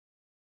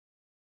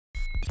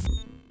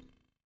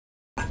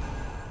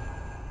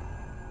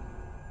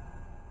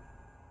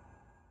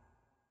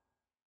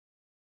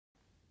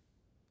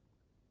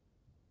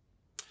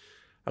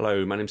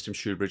Hello, my name is Tim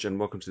Shoebridge and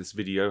welcome to this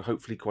video,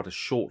 hopefully quite a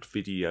short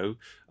video.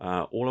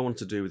 All I want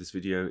to do with this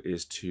video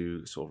is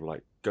to sort of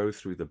like go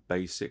through the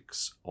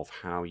basics of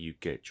how you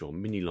get your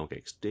Minilogue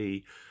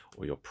XD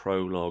or your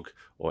Prologue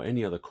or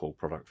any other Korg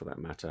product for that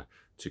matter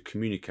to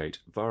communicate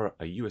via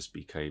a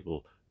USB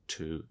cable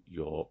to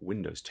your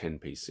Windows 10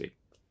 PC.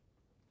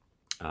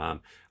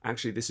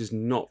 Actually, this is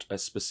not a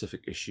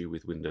specific issue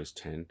with Windows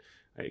 10.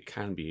 It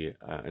can be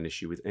an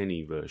issue with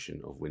any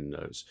version of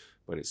Windows,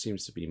 but it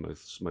seems to be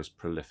most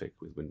prolific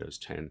with Windows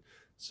 10.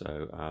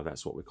 So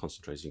that's what we're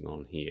concentrating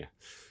on here.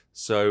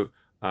 So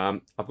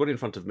I've got in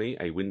front of me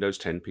a Windows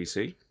 10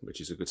 PC, which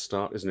is a good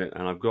start, isn't it?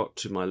 And I've got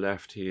to my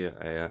left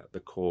here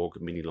the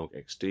Korg Minilogue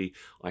XD.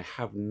 I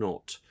have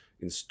not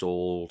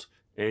installed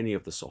any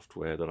of the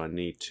software that I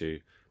need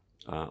to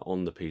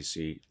on the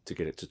PC to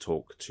get it to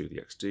talk to the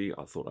XD.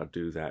 I thought I'd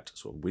do that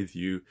sort of with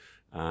you,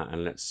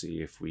 and let's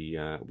see if we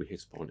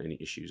hit upon any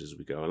issues as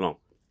we go along.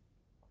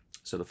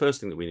 So the first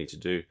thing that we need to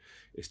do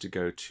is to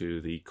go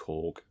to the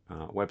Korg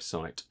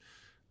website.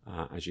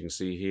 As you can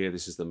see here,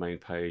 this is the main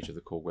page of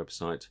the Korg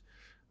website,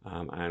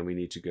 and we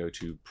need to go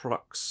to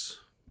Products,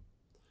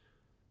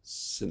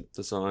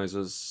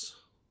 Synthesizers,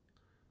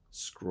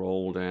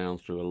 scroll down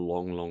through a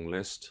long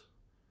list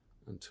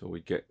until we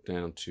get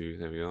down to,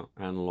 there we are,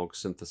 Analog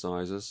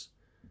Synthesizers.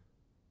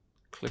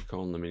 Click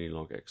on the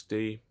Minilogue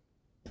XD,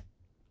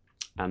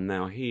 and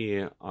now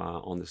here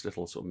on this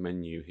little sort of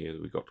menu here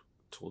that we got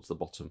towards the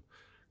bottom,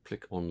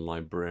 click on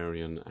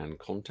Librarian and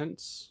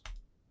Contents.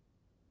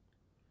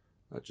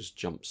 That just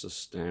jumps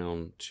us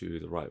down to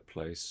the right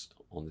place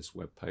on this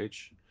web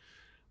page,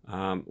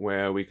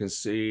 where we can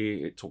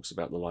see it talks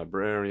about the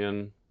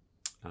Librarian,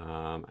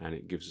 and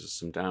it gives us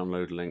some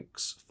download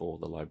links for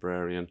the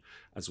Librarian,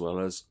 as well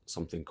as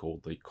something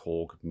called the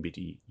KORG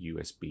MIDI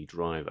USB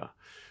Driver.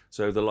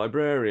 So the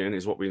Librarian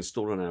is what we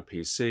install on our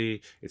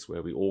PC. It's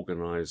where we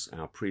organize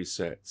our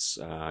presets,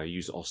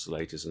 use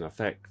oscillators and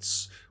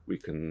effects. We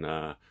can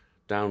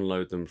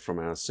download them from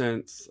our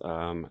synth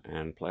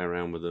and play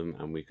around with them,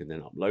 and we can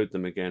then upload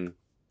them again.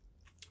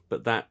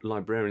 But that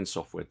Librarian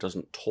software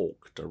doesn't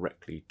talk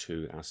directly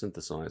to our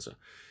synthesizer.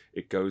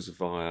 It goes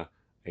via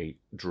a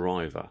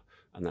driver,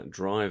 and that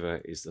driver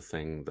is the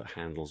thing that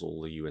handles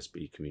all the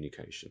USB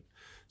communication.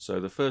 So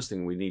the first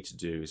thing we need to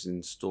do is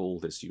install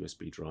this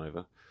USB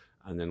driver,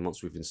 and then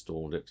once we've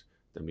installed it,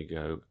 then we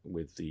go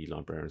with the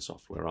Librarian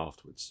software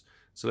afterwards.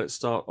 So let's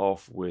start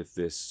off with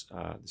this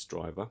this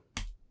driver.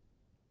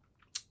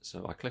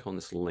 So I click on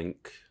this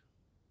link.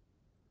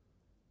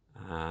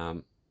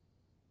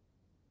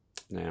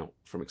 Now,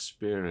 from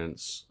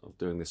experience of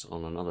doing this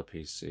on another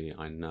PC,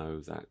 I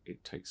know that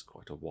it takes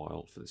quite a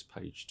while for this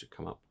page to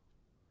come up.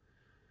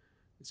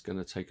 It's going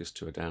to take us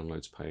to a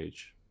downloads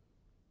page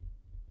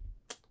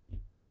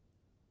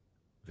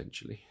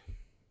eventually.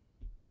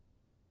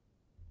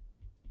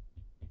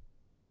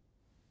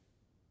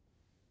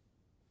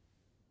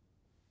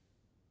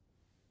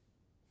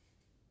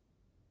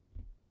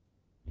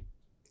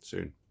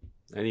 Soon.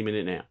 Any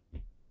minute now.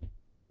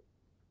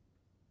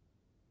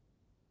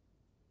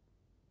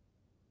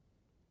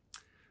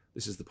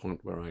 This is the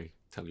point where I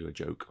tell you a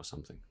joke or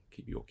something,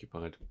 keep you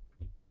occupied.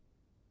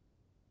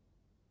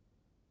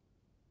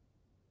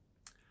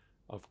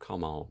 Of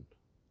come on.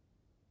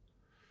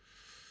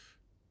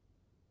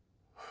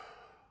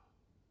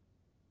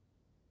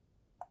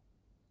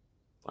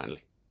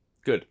 Finally.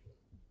 Good.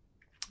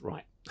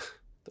 Right.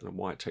 Don't know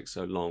why it takes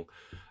so long.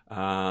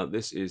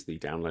 This is the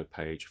download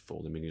page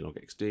for the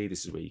Minilogue XD.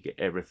 This is where you get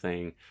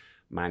everything,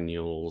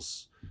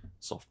 manuals,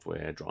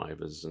 software,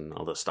 drivers, and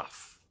other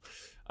stuff.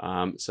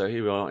 So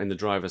here we are in the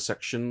driver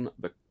section,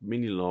 the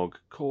Minilogue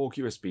Korg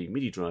USB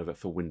MIDI driver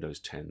for Windows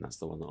 10. That's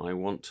the one that I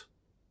want.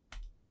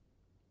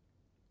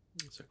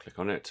 So click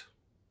on it.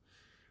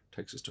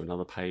 Takes us to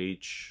another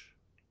page,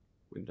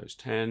 Windows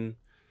 10.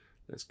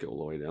 Let's get all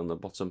the way down the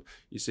bottom.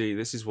 You see,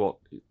 this is what,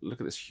 look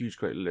at this huge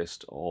great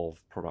list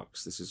of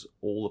products. This is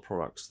all the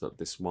products that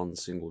this one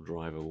single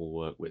driver will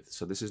work with.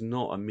 So this is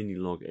not a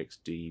Minilogue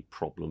XD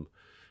problem.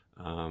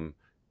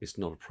 It's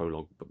not a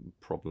Prologue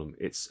problem.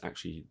 It's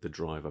actually the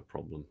driver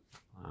problem.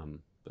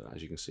 But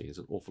as you can see, there's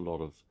an awful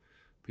lot of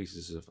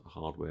pieces of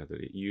hardware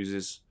that it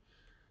uses.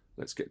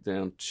 Let's get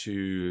down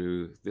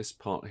to this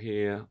part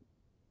here.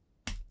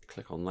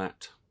 Click on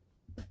that.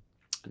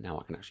 And now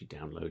I can actually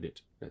download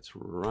it. Let's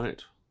run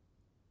it.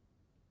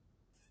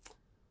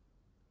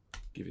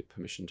 Give it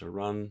permission to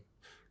run.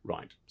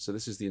 Right, so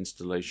this is the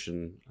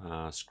installation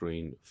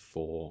screen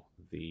for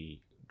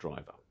the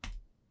driver.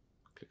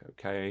 Click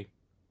OK.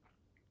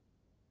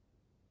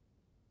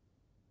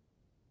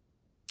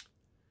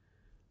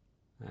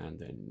 And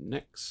then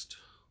next.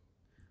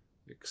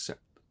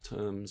 Accept the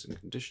terms and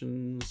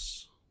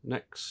conditions.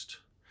 Next.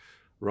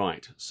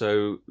 Right,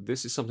 so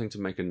this is something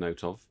to make a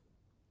note of.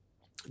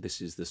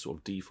 This is the sort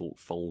of default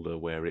folder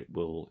where it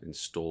will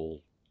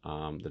install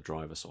the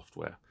driver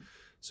software.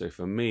 So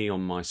for me,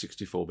 on my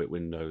 64-bit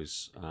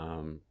Windows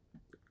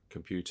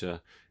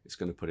computer, it's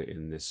going to put it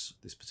in this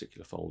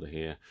particular folder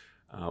here.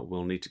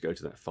 We'll need to go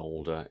to that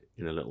folder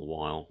in a little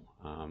while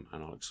and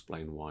I'll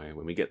explain why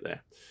when we get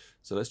there.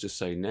 So let's just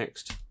say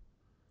next,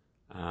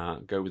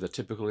 go with a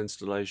typical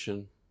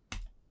installation,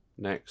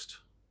 next,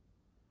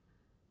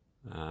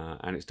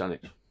 and it's done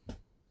it.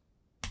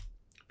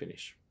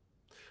 Finish.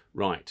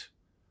 Right,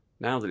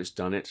 now that it's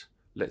done it,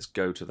 let's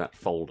go to that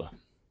folder.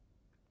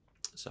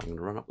 So I'm going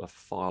to run up the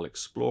File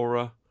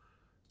Explorer,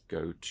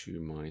 go to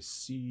my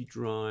C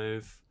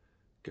drive,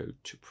 go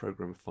to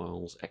Program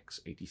Files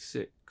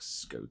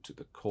x86, go to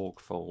the Korg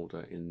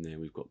folder. In there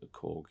we've got the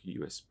Korg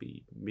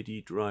USB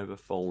MIDI driver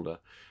folder,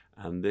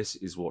 and this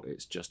is what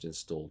it's just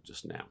installed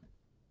just now.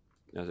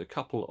 There's a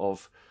couple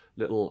of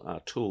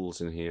little tools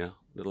in here,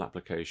 little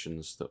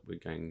applications that we're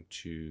going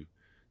to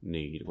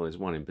need. Well, there's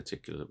one in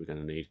particular that we're going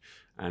to need,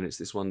 and it's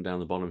this one down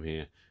the bottom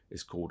here.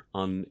 It's called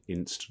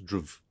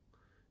Untitled.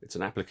 It's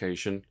an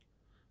application,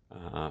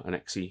 an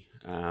exe,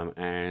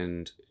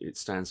 and it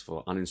stands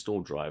for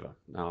uninstall driver.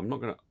 Now I'm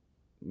not going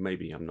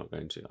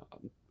to,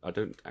 I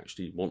don't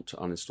actually want to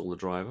uninstall the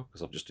driver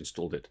because I've just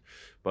installed it.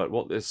 But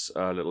what this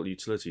little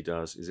utility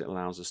does is it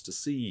allows us to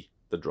see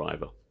the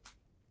driver.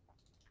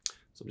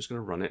 So I'm just going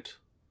to run it.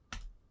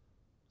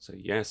 Say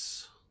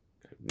yes,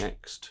 go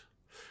next.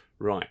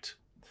 Right,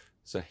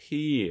 so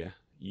here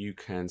you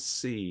can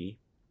see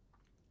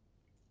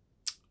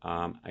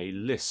a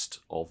list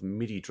of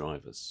MIDI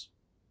drivers.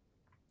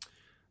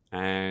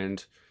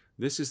 And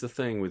this is the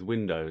thing with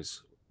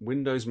Windows.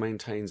 Windows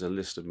maintains a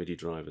list of MIDI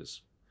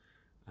drivers.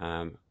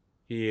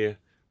 Here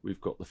we've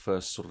got the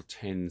first sort of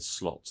 10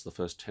 slots, the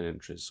first 10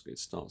 entries. It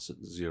starts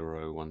at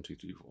 0, 1, 2,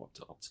 3, 4,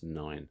 up to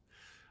 9.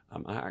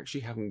 I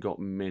actually haven't got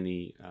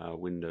many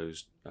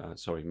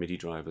MIDI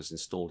drivers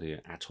installed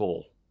here at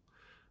all,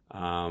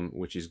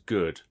 which is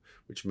good,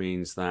 which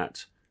means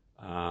that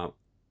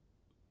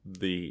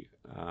the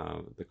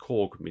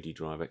Korg MIDI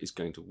driver is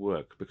going to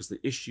work, because the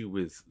issue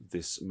with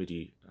this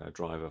MIDI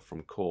driver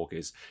from Korg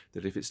is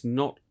that if it's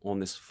not on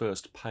this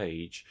first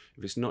page,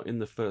 if it's not in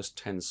the first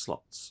 10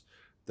 slots,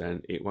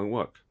 then it won't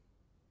work.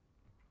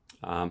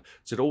 So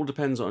it all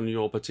depends on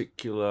your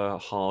particular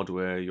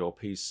hardware, your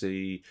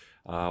PC,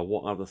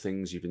 what other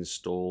things you've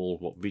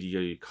installed, what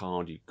video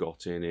card you've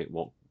got in it,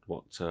 what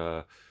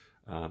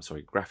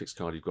graphics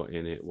card you've got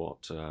in it,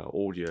 what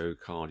audio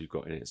card you've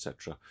got in it,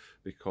 etc.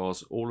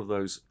 Because all of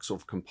those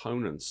sort of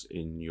components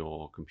in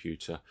your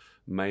computer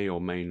may or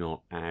may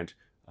not add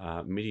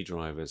MIDI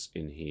drivers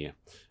in here.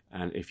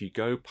 And if you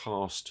go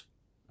past,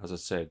 as I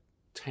said,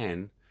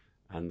 10,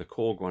 and the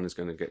Korg one is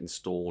going to get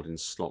installed in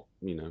slot,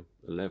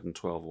 11,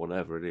 12,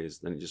 whatever it is,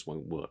 then it just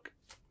won't work.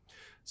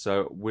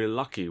 So we're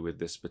lucky with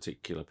this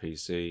particular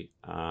PC.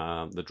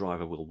 The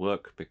driver will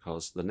work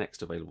because the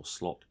next available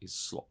slot is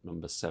slot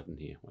number 7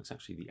 here. Well, it's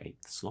actually the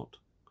 8th slot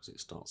because it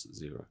starts at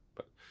 0,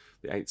 but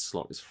the 8th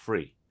slot is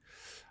free.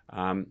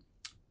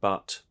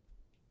 But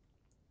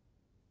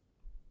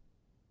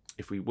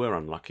if we were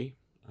unlucky,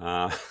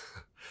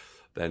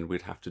 then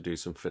we'd have to do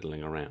some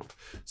fiddling around.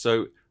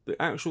 So the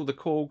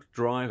Korg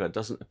driver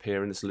doesn't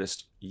appear in this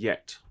list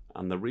yet,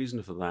 and the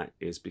reason for that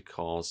is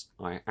because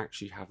I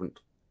actually haven't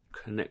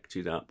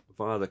connected up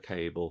via the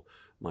cable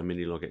my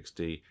Minilogue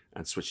XD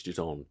and switched it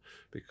on,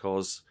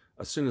 because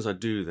as soon as I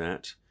do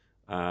that,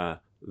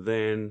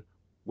 then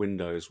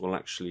Windows will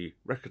actually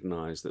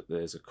recognize that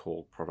there's a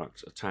Korg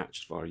product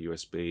attached via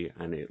USB,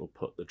 and it'll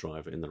put the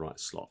driver in the right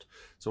slot.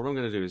 So what I'm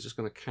going to do is just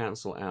going to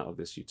cancel out of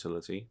this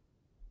utility,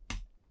 and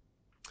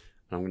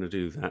I'm going to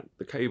do that.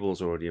 The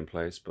cable's already in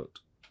place, but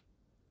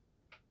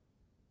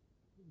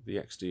the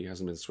XD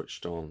hasn't been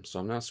switched on, so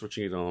I'm now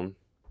switching it on.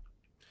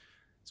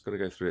 It's got to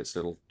go through its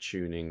little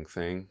tuning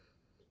thing.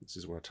 This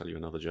is where I tell you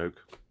another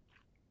joke.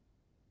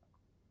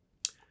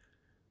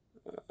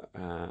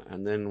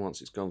 And then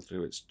once it's gone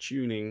through its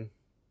tuning,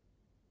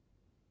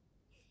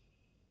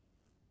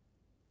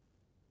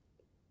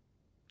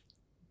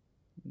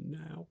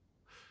 now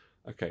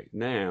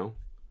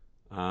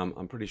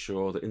I'm pretty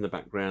sure that in the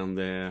background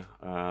there,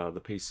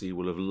 the PC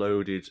will have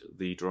loaded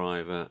the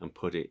driver and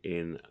put it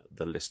in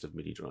the list of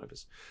MIDI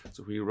drivers.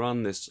 So if we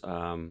run this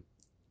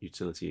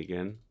utility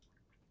again,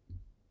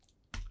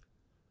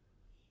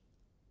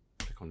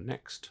 click on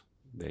next,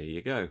 there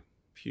you go.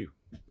 Phew,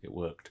 it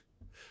worked.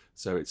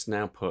 So it's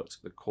now put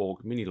the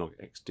Korg Minilogue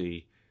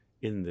XD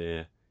in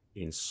there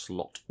in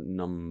slot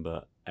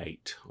number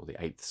 8, or the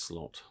 8th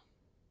slot,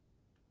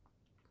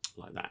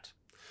 like that.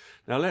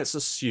 Now let's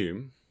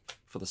assume,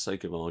 for the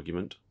sake of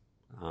argument,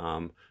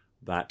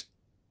 that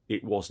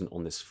it wasn't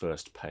on this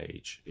first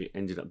page. It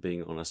ended up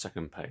being on a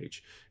second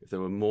page. If there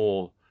were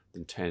more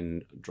than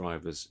 10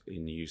 drivers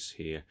in use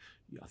here,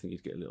 I think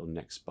you'd get a little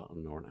next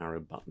button or an arrow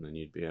button, and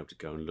you'd be able to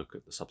go and look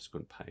at the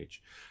subsequent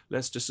page.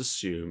 Let's just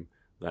assume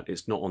that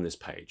it's not on this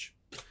page,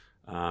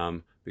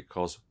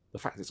 because the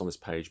fact that it's on this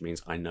page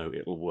means I know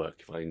it'll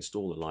work. If I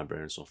install the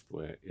Librarian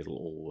software, it'll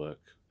all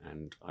work,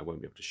 and I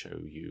won't be able to show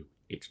you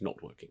it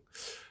not working.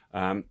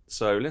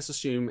 So let's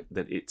assume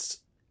that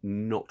it's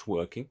not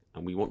working,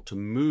 and we want to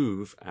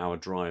move our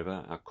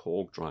driver, our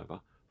Korg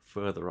driver,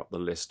 further up the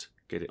list,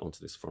 get it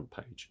onto this front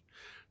page.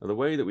 Now the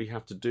way that we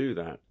have to do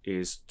that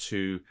is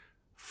to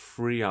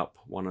free up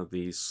one of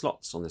these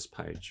slots on this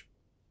page.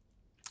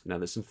 Now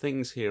there's some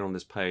things here on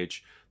this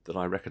page that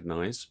I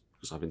recognize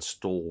because I've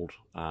installed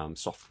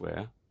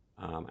software,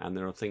 and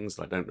there are things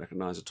that I don't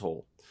recognize at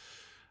all.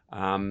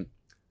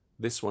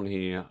 This one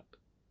here,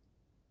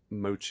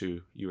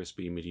 Motu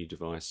USB MIDI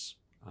device.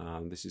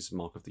 This is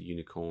Mark of the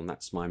Unicorn.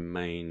 That's my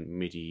main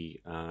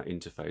MIDI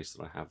interface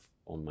that I have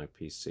on my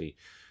PC,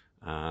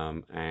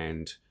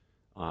 and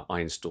I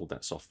installed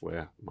that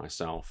software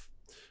myself.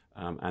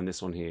 And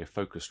this one here,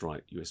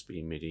 Focusrite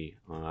USB MIDI.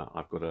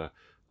 I've got a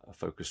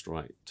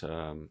Focusrite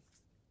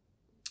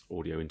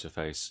audio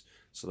interface,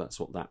 so that's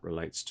what that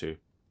relates to.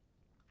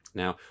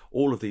 Now,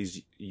 all of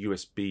these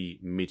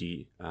USB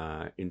MIDI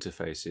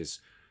interfaces,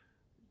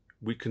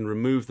 we can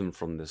remove them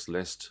from this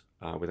list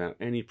without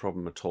any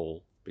problem at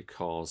all,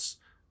 because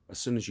as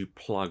soon as you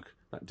plug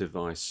that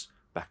device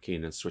back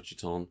in and switch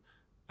it on,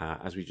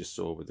 as we just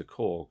saw with the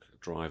Korg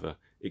driver,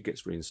 it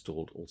gets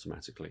reinstalled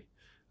automatically,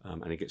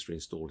 and it gets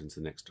reinstalled into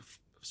the next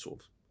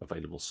sort of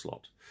available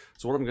slot.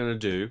 So what I'm going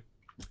to do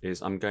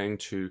is I'm going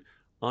to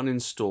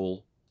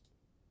uninstall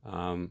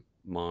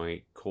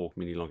my Korg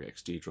Minilogue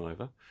XD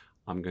driver.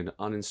 I'm going to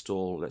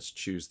uninstall, let's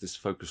choose this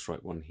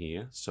Focusrite one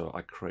here, so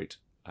I create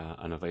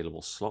an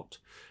available slot,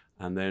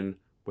 and then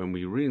when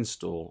we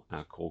reinstall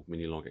our Korg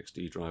Minilogue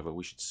XD driver,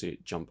 we should see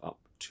it jump up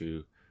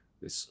to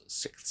this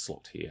 6th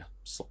slot here,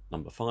 slot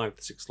number 5,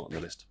 the 6th slot in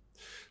the list.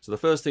 So the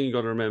first thing you've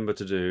got to remember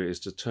to do is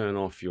to turn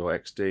off your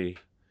XD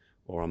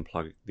or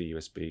unplug the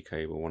USB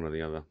cable, one or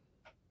the other.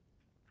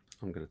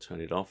 I'm going to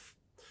turn it off,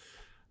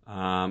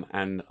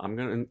 and I'm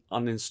going to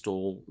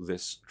uninstall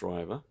this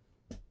driver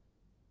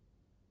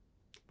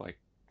by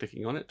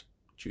clicking on it,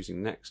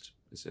 choosing next.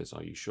 It says,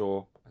 are you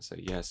sure? I say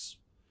yes.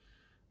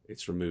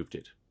 It's removed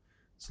it.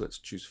 So let's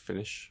choose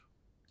finish,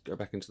 go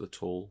back into the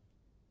tool,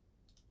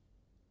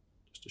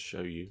 just to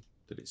show you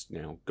that it's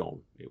now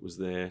gone. It was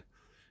there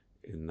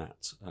in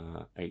that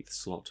 8th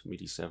slot,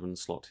 MIDI 7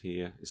 slot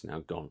here, is now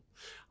gone.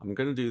 I'm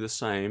going to do the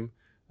same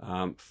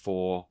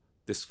for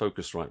this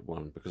Focusrite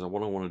one, because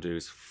what I want to do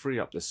is free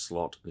up this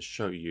slot and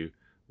show you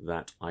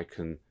that I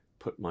can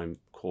put my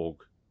Korg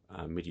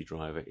MIDI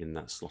driver in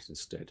that slot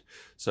instead.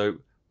 So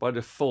by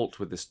default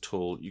with this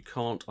tool, you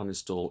can't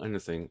uninstall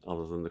anything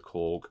other than the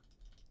Korg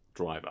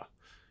driver.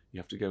 You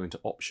have to go into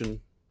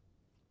Option,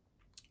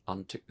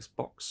 untick this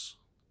box,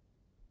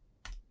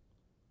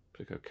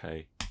 click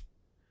OK,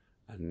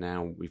 and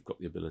now we've got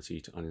the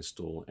ability to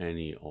uninstall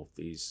any of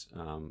these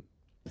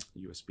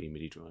USB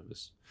MIDI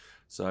drivers.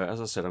 So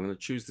as I said, I'm going to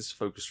choose this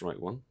Focusrite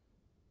one.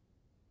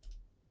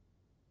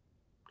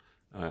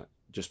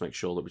 Just make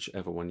sure that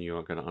whichever one you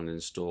are going to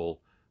uninstall,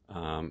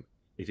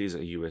 it is a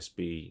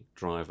USB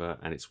driver,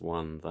 and it's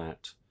one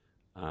that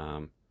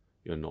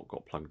you're not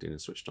got plugged in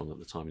and switched on at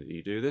the time that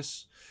you do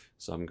this.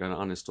 So I'm going to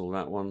uninstall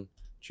that one,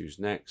 choose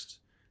next.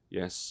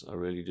 Yes, I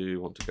really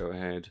do want to go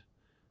ahead.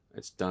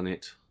 It's done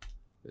it.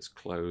 Let's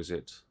close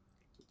it.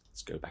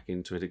 Let's go back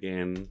into it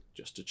again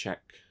just to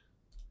check.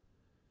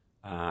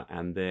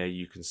 And there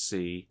you can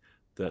see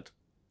that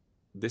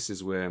this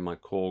is where my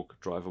Korg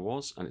driver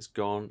was, and it's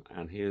gone.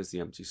 And here's the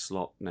empty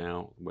slot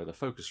now where the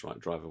Focusrite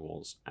driver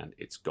was, and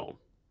it's gone.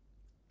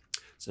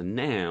 So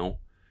now,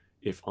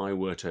 if I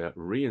were to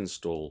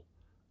reinstall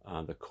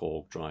the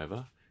Korg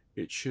driver,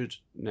 it should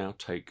now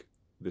take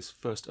this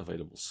first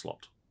available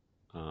slot,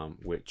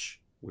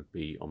 which would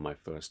be on my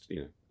first,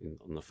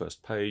 on the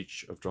first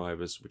page of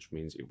drivers, which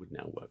means it would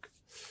now work.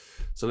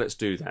 So let's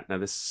do that. Now,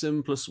 the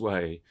simplest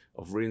way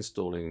of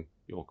reinstalling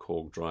your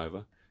Korg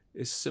driver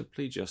is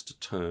simply just to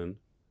turn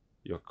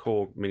your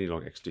Korg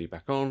Minilogue XD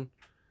back on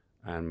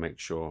and make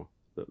sure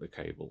that the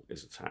cable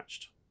is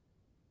attached.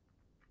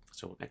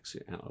 So we'll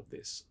exit out of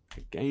this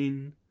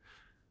again,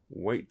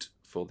 wait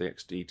for the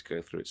XD to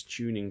go through its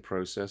tuning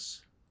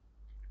process.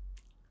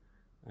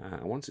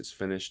 And once it's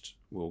finished,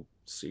 we'll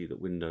see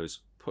that Windows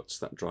puts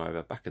that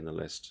driver back in the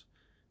list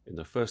in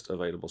the first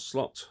available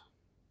slot.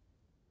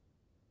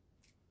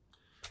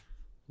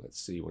 Let's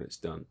see what it's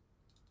done.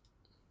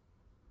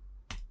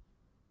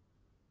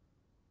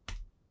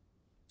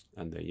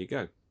 And there you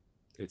go.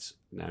 It's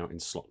now in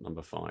slot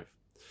number 5.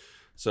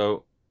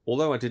 So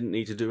although I didn't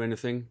need to do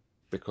anything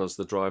because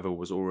the driver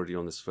was already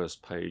on this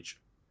first page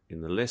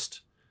in the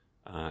list,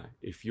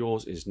 if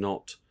yours is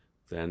not,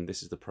 then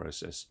this is the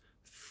process.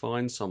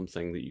 Find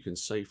something that you can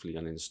safely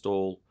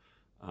uninstall,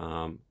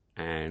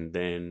 and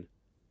then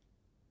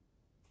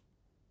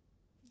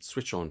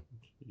switch on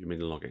your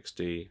Minilogue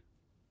XD,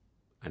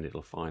 and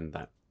it'll find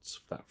that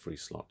free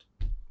slot.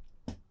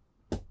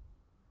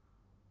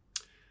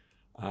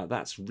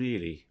 That's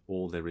really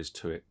all there is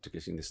to it, to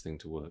getting this thing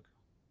to work.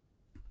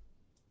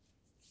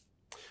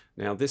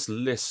 Now, this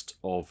list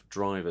of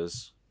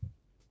drivers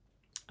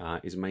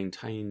is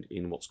maintained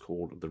in what's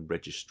called the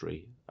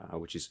registry,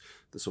 which is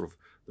the sort of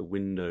the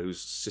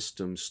Windows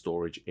system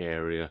storage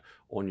area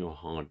on your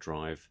hard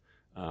drive,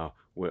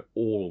 where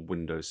all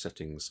Windows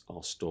settings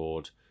are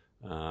stored.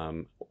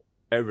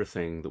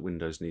 Everything that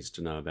Windows needs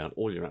to know about,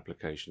 all your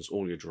applications,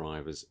 all your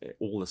drivers,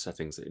 all the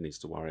settings that it needs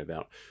to worry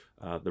about.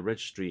 The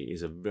registry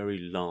is a very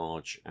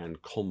large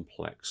and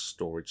complex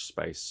storage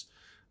space,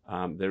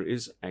 There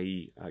is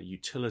a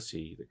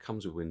utility that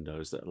comes with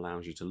Windows that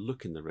allows you to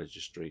look in the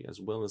registry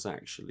as well as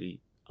actually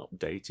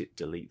update it,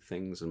 delete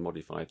things and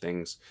modify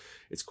things.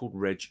 It's called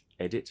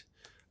regedit,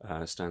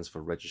 stands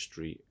for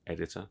Registry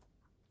Editor.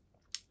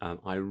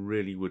 I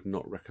really would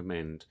not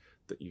recommend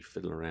that you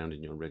fiddle around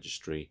in your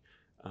registry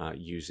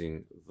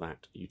using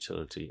that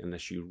utility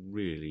unless you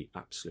really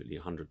absolutely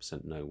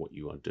 100% know what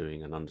you are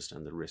doing and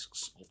understand the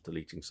risks of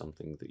deleting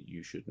something that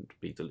you shouldn't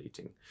be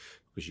deleting,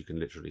 because you can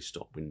literally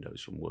stop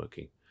Windows from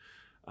working.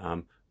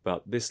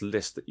 But this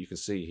list that you can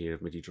see here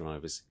of MIDI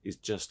drivers is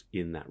just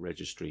in that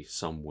registry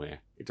somewhere.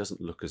 It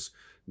doesn't look as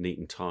neat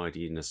and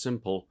tidy and as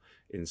simple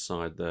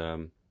inside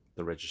the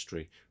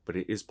registry, but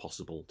it is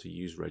possible to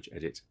use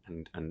regedit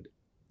and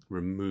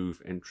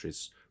remove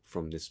entries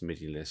from this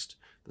MIDI list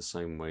the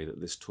same way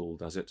that this tool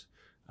does it.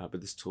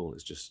 But this tool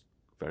is just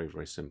very,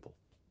 very simple.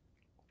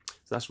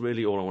 So that's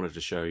really all I wanted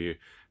to show you,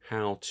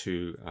 how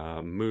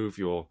to move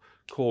your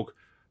Korg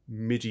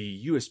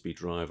MIDI USB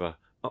driver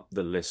up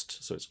the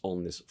list so it's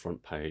on this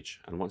front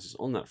page, and once it's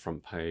on that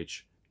front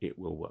page it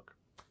will work,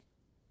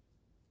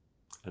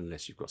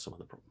 unless you've got some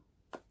other problem.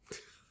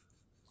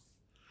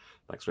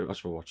 Thanks very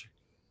much for watching.